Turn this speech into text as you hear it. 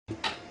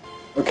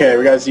Okay,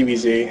 we got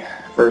ZBZ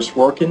versus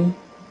Rorken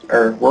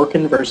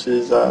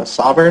versus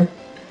Sovereign.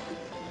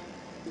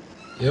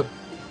 Yep.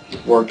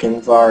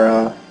 Rorken's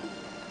our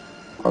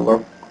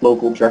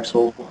local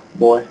Drexel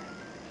boy.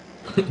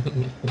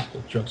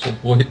 Drexel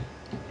boy.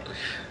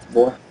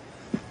 Boy.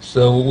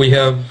 So we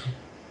have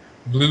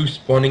blue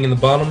spawning in the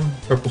bottom,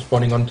 purple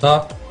spawning on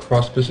top,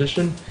 cross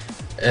position,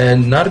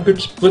 and not a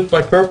good split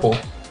by purple.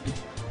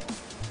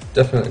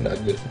 Definitely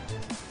not good.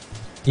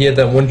 He had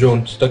that one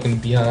drone stuck in the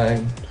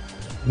behind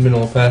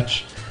mineral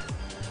patch.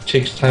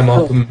 Takes time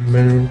off of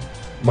mineral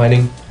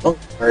mining. Don't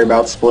worry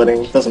about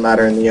splitting. Doesn't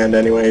matter in the end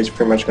anyway. He's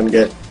pretty much going to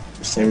get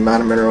the same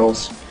amount of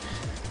minerals.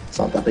 It's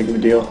not that big of a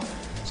deal.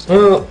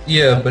 Well,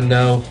 yeah, but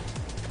now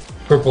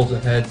purple's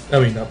ahead. I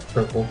mean, not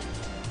purple.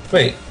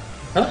 Wait,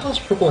 how the hell's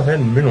purple ahead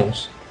in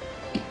minerals?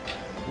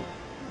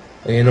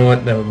 You know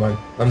what? Never mind.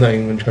 I'm not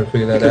even going to try to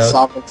figure that Because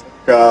out. Sovereign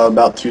took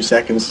about 2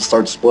 seconds to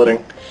start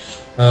splitting.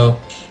 Oh,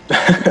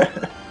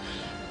 that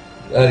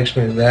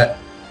explains that.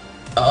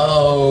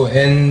 Oh,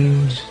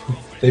 and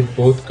they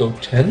both go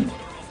 10?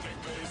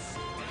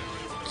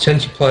 10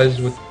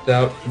 supplies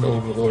without an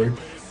overlord.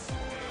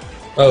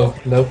 Oh,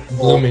 no,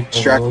 blooming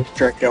overlord.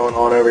 Trick going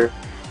on over.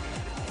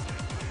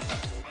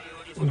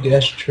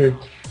 Gas trick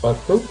by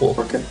purple.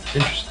 Okay.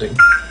 Interesting.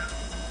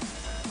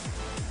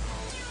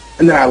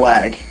 And then I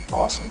lag.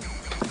 Awesome.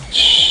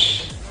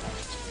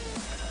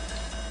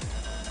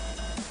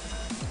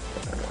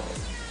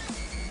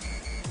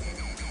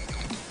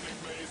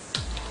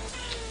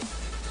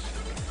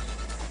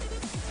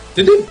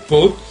 Did they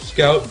both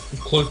scout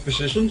close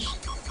positions?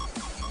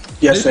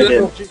 Yes, they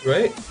did. LG,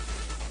 right?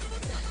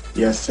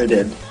 Yes, they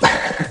did.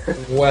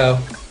 Wow.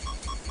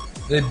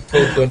 They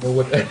both don't know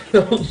what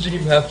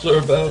LG maps are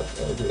about.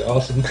 That would be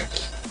awesome.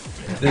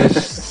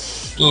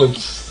 This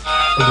looks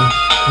like a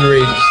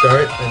great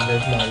start, and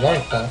there's my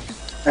alarm clock.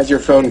 As your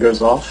phone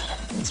goes off.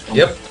 That's fun.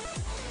 Yep.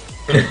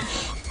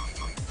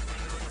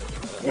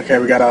 Okay,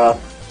 we got a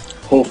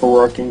pull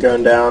for Rorken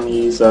going down.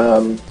 He's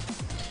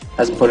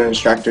hasn't put an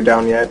extractor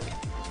down yet.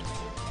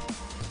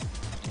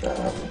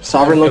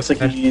 Sovereign looks like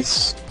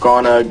he's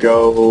gonna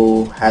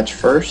go hatch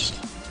first.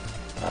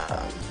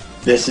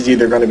 This is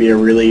either going to be a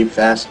really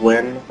fast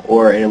win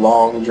or a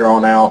long,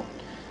 drawn-out,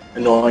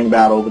 annoying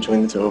battle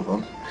between the two of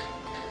them.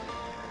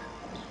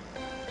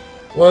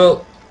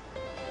 Well,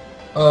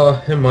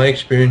 in my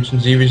experience in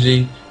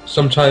ZVZ,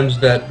 sometimes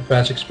that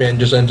fast expand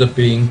just ends up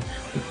being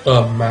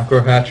a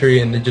macro hatchery,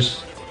 and they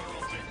just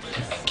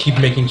keep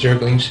making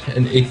circlings,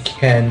 and it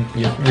can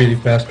be a really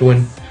fast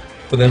win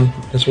for them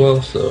as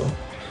well. So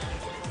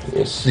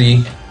we'll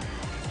see.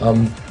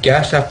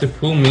 Gas after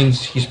pool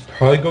means he's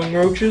probably going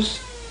roaches.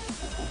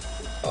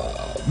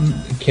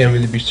 Can't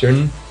really be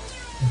certain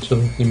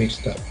until he makes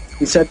that.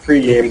 He said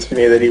pre-game to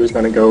me that he was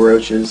going to go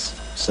roaches,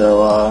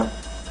 so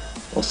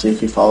we'll see if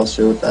he follows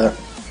through with that.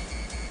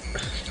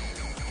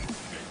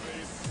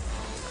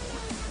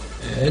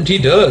 And he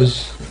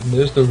does.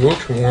 There's the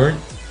roach warrant,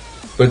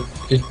 but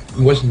it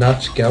was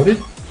not scouted.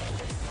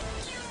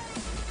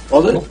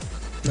 Was it? Nope.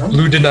 No?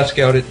 Blue did not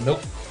scout it.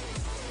 Nope.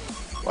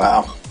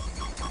 Wow.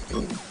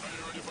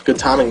 Good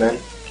timing then.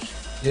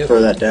 Yep.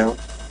 Throw that down.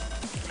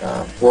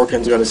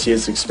 Rorken's going to see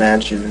its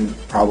expansion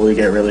and probably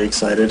get really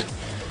excited.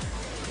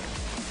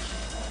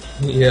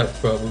 Yeah,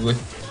 probably.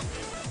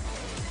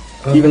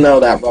 Even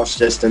though that rush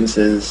distance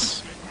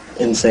is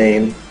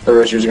insane, the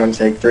rushers are going to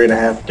take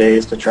 3.5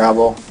 days to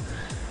travel.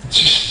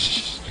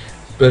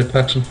 Better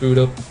pack some food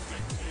up.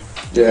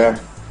 Yeah.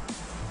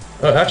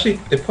 Actually,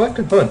 they probably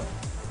could hunt,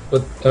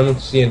 but I don't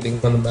see anything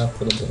on the map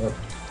for them to hunt.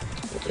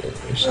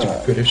 They're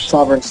stupid British.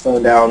 Sovereign's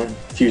throwing down a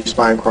few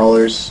spine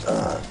crawlers.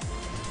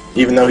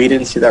 Even though he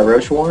didn't see that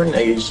roach warren,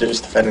 he's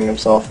just defending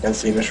himself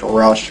against the initial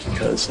rush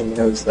because he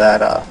knows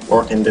that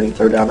Rorken didn't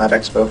throw down that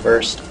expo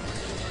first.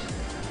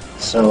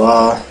 So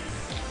I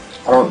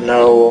don't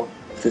know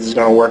if this is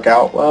going to work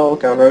out well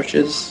going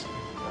roaches.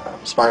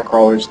 Spine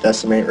crawlers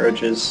decimate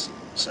roaches,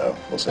 so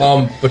we'll see.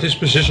 But his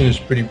position is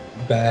pretty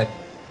bad.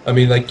 I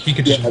mean, like, he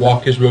could just Yeah,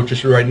 walk his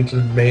roaches right into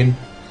the main,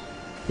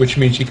 which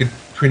means he could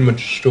pretty much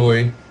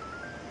destroy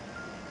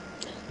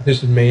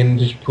his main,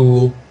 his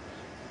pool.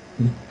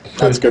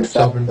 That's good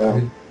fact,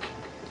 though.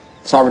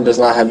 Sovereign does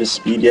not have his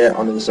speed yet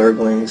on his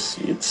Zerglings.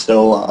 It's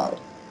still a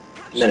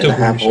minute and a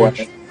half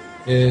away.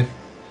 Yeah.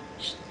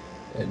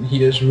 And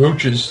he has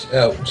roaches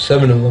out,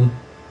 7 of them,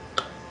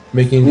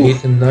 making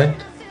 8th and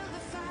 9th.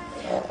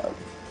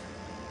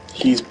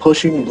 He's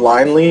pushing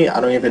blindly.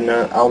 I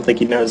don't think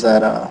he knows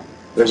that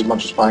there's a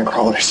bunch of spine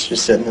crawlers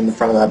just sitting in the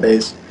front of that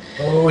base.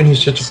 Oh, and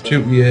he's such a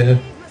two. Yeah.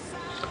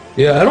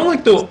 Yeah, I don't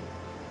like the.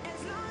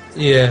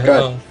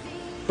 Yeah.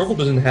 Purple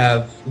doesn't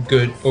have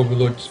good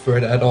overlord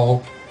spread at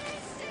all.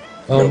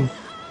 Nope.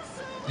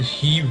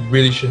 He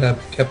really should have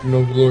kept an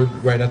overlord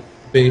right at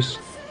the base,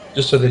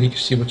 just so that he can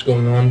see what's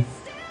going on.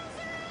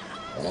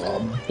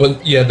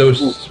 But yeah,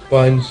 those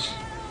spines.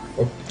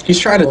 He's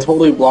trying to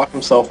totally block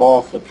himself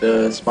off with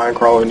the spine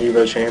crawler and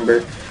Evo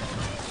chamber.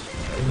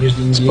 Here's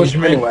the He's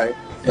pushing him engagement. anyway.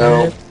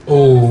 No.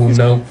 Oh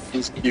no.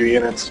 He's few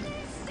units.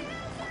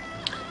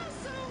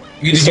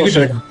 You could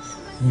just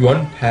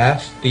run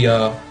past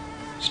the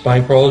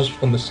spine crawlers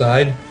from the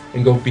side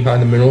and go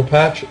behind the mineral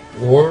patch,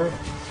 or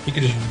he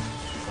could just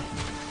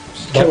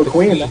stop Kill a the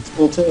queen, that's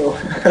cool too.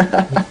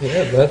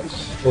 Yeah,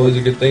 that's always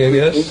a good thing, I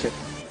guess.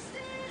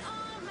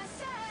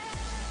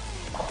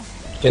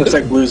 Looks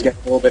like Blue's getting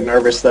a little bit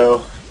nervous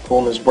though,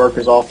 pulling his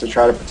workers off to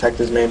try to protect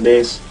his main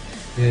base.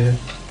 Yeah.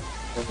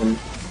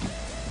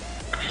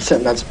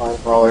 Setting that spine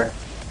crawler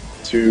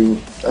to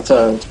it's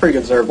a pretty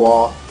good Zerg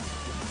wall.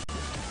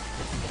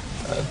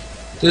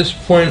 At this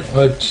point,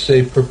 I'd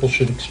say purple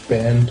should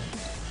expand.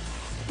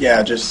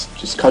 Yeah,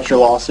 just cut your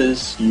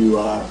losses. You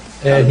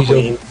And he's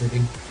queen.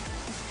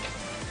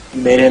 overcommitting.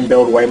 You made him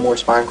build way more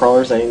spine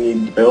crawlers than he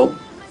needed to build.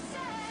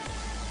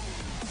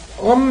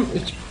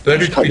 It's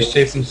better to be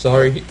safe than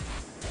sorry.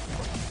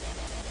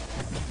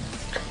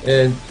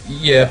 And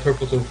yeah,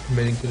 purple's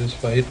overcommitting to this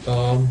fight.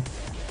 Oh,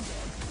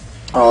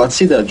 let's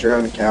see the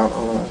drone count.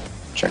 I wanna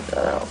check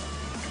that out.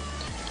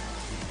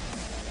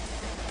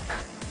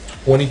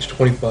 20 to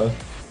 25.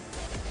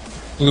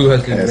 Blue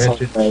has the Okay, it's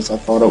not advantage. as I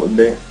thought it would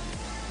be.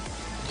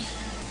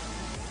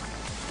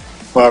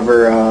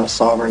 However,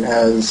 Sovereign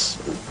has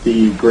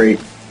the great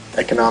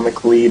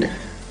economic lead.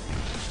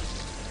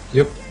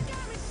 Yep.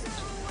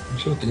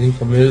 So what the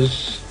income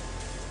is.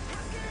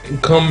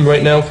 Income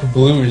right now for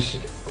blue is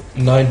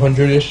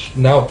 900-ish,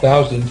 now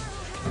 1,000.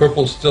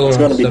 Purple's still It's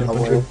around going to be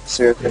 700. doubling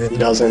soon if he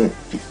doesn't.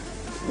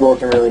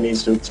 Rorken really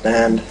needs to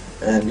expand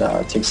and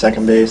take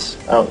second base.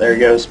 Oh, there he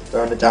goes,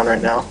 throwing it down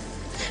right now.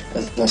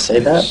 As I say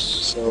that,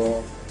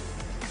 so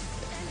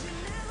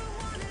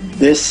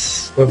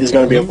this is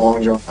going to be a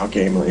long drawn out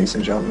game, ladies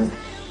and gentlemen.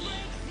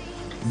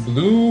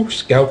 Blue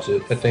scouts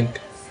it, I think.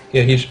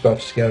 Yeah, he's about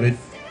to scout it.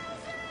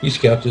 He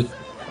scouts it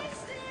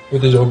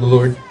with his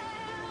Overlord.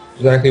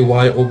 Exactly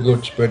why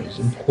Overlord spread is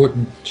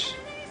important.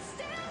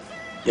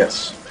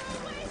 Yes.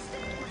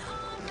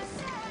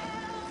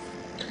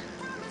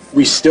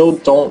 We still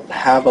don't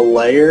have a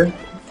layer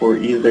for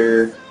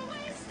either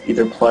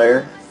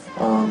player.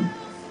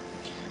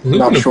 Blue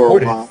Not can sure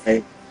afford it.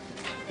 why.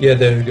 Yeah,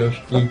 there he goes.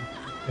 Blue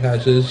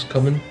has his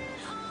coming.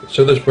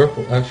 So does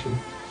purple, actually.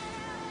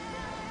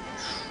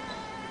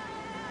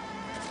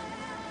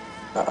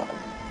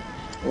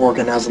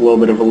 Rorken has a little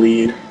bit of a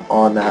lead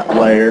on that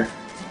layer,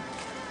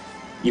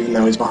 even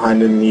though he's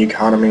behind in the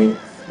economy.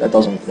 That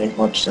doesn't make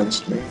much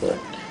sense to me, but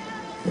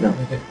you know,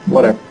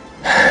 whatever.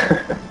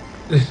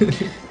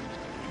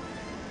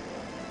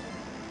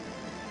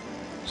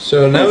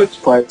 So now it's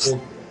players.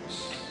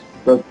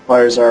 Both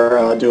players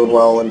are doing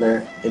well in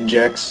their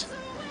injects.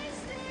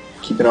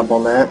 Keeping up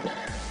on that. I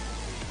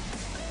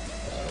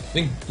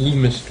think blue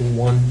missed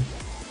one.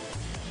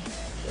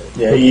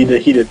 Yeah, he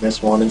did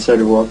miss one, and so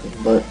did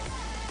Rorken, but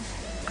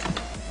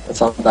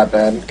that's not that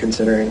bad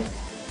considering the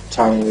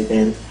time of the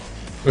game.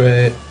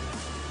 Right.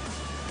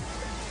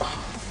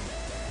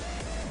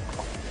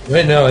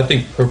 Right now, I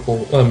think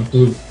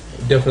blue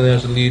definitely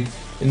has the lead.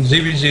 In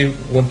ZVZ,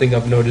 one thing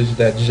I've noticed is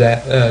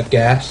that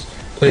gas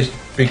plays the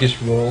biggest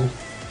role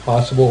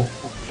possible.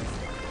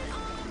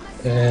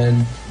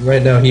 And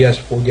right now, he has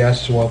 4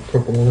 gases while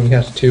purple only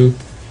has 2.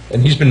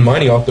 And he's been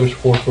mining off those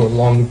 4 for a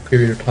long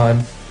period of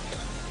time.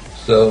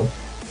 So,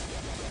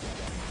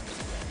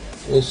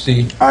 we'll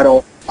see.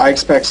 I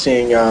expect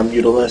seeing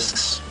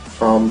Mutalisks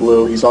from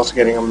Blue. He's also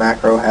getting a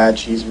macro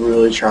hatch. He's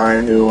really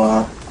trying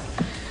to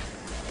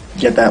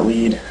get that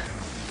lead.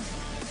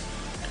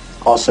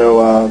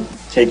 Also,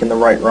 taking the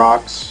right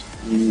rocks.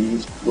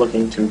 He's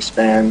looking to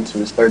expand to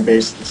his third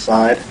base to the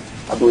side,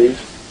 I believe.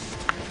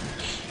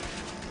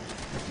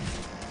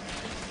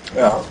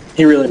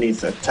 He really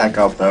needs to tech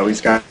up, though.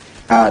 He's got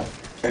an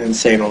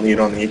insane lead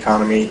on the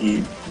economy.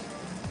 He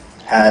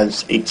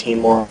has 18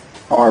 more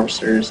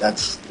harvesters.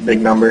 That's a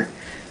big number.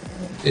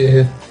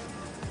 Yeah.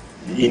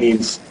 He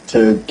needs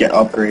to get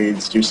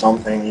upgrades, do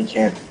something. He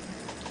can't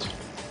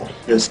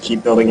just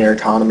keep building your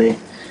economy.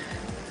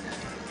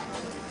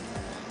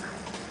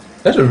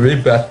 That's a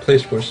really bad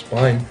place for a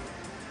spine.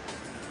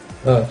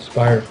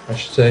 Spire, I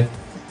should say.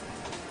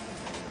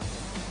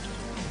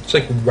 It's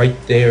like right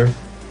there.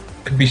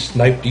 Could be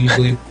sniped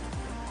easily.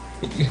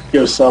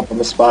 Goes up on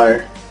the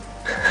spire.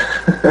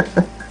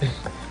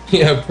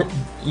 Yeah,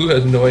 blue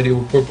has no idea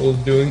what purple is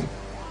doing.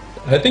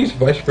 I think it's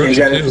vice versa He's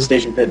got an too.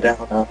 infestation pit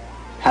down.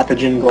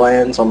 Pathogen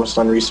glands, almost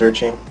done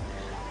researching.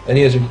 And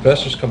he has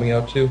investors coming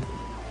out too.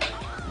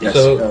 Yes,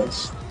 So- he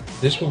does.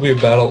 This will be a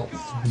battle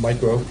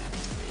micro.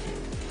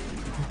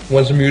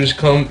 Once the mutas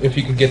come, if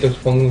you can get those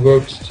fungal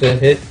growths to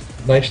hit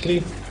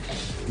nicely,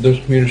 those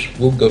mutas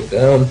will go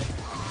down.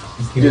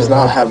 He does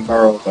not have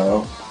burrow,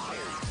 though.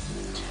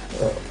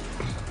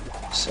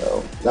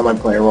 So, that might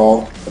play a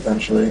role,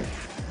 eventually.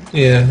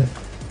 Yeah.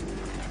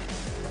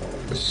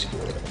 Let's see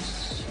what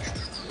else.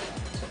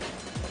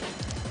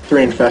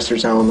 3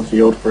 infestors out on the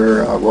field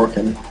for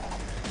Rorken.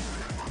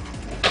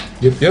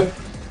 Yep.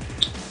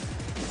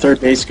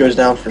 Third base goes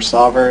down for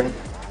Sovereign,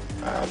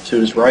 to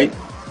his right,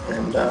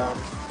 and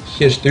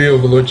He has 3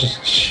 overlords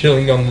just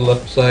chilling on the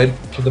left side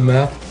to the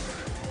map.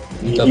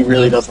 he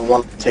really doesn't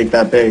want to take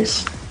that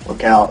base.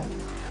 Look out.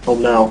 Oh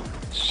no.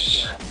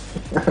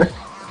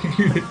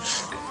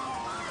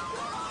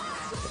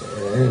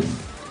 And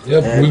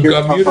yep, And we've here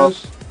got comes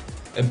mutas.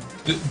 And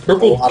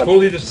purple a lot of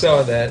totally just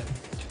saw that.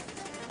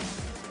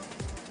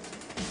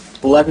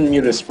 11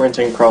 mutas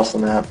sprinting across the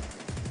map.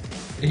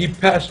 He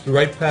passed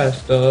right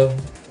past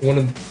one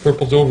of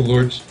purple's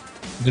overlords.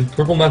 Did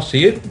purple not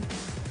see it?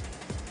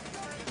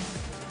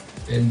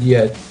 And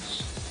yet,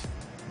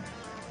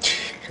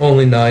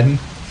 only 9.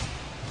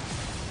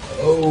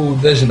 Oh,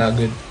 this is not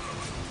good.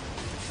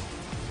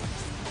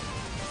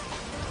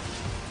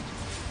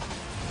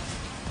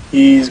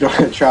 He's going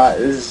to try.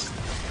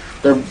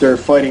 They're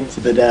fighting to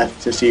the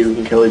death to see who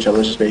can kill each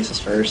other's bases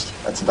first.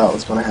 That's about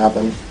what's going to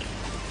happen.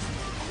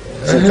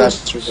 His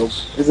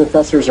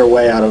infestors are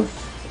way out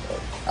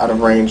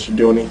of range to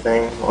do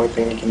anything. The only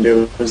thing he can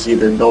do is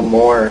either build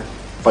more or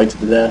fight to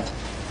the death.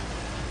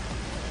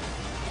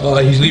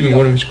 He's leaving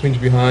one of his queens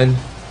behind.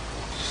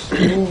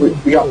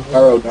 We got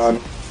Arrow done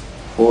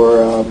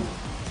for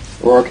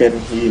Rorken.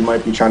 He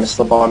might be trying to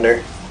slip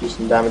under, do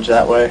some damage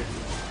that way.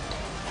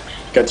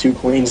 Got 2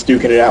 queens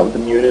duking it out with the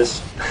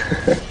mutas.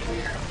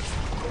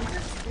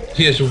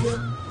 He has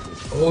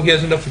he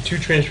has enough for 2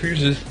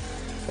 transfuses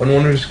on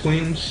one of his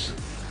queens.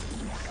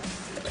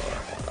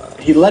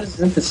 He let his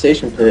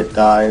infestation pit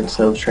die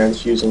instead of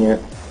transfusing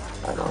it.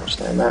 I don't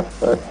understand that,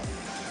 but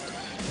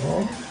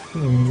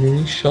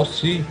We shall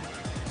see.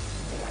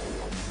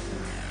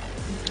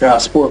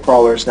 Spore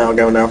Crawler's now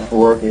going out for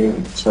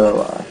working,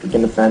 so he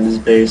can defend his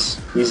base.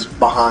 He's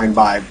behind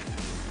by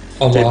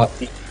A lot.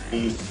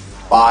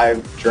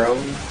 5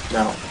 drones.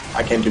 No,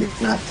 I can't do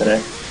math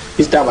today.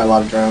 He's down by a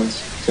lot of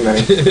drones. Too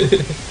many.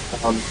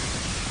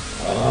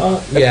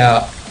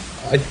 Yeah,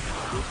 I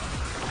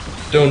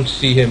don't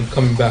see him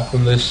coming back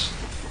from this.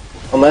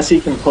 Unless he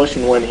can push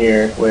and win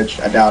here, which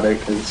I doubt it,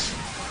 because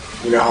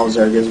you know how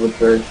Zerg is with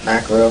their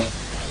macro.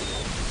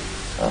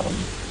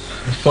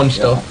 Fun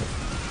stuff.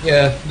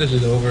 Yeah, this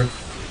is over.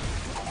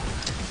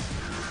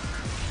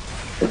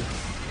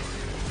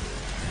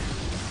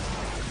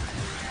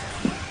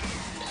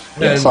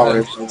 Yeah, sorry,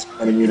 it's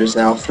many mutas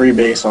now. 3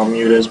 base on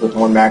mutas with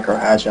 1 macro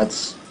hatch.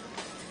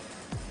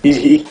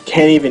 He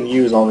can't even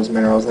use all his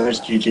minerals.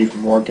 There's GG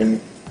from Rorken.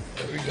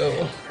 There we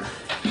go.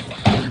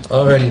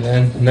 Alrighty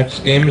then,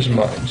 next game is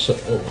mine, so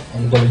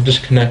I'm going to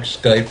disconnect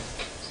Skype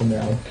for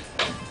now.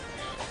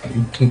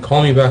 You can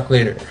call me back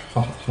later.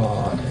 Ha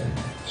ha.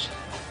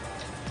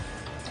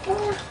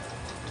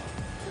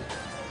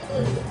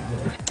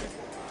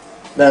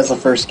 That's the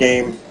first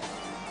game.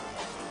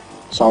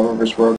 Solver vs. Rorken.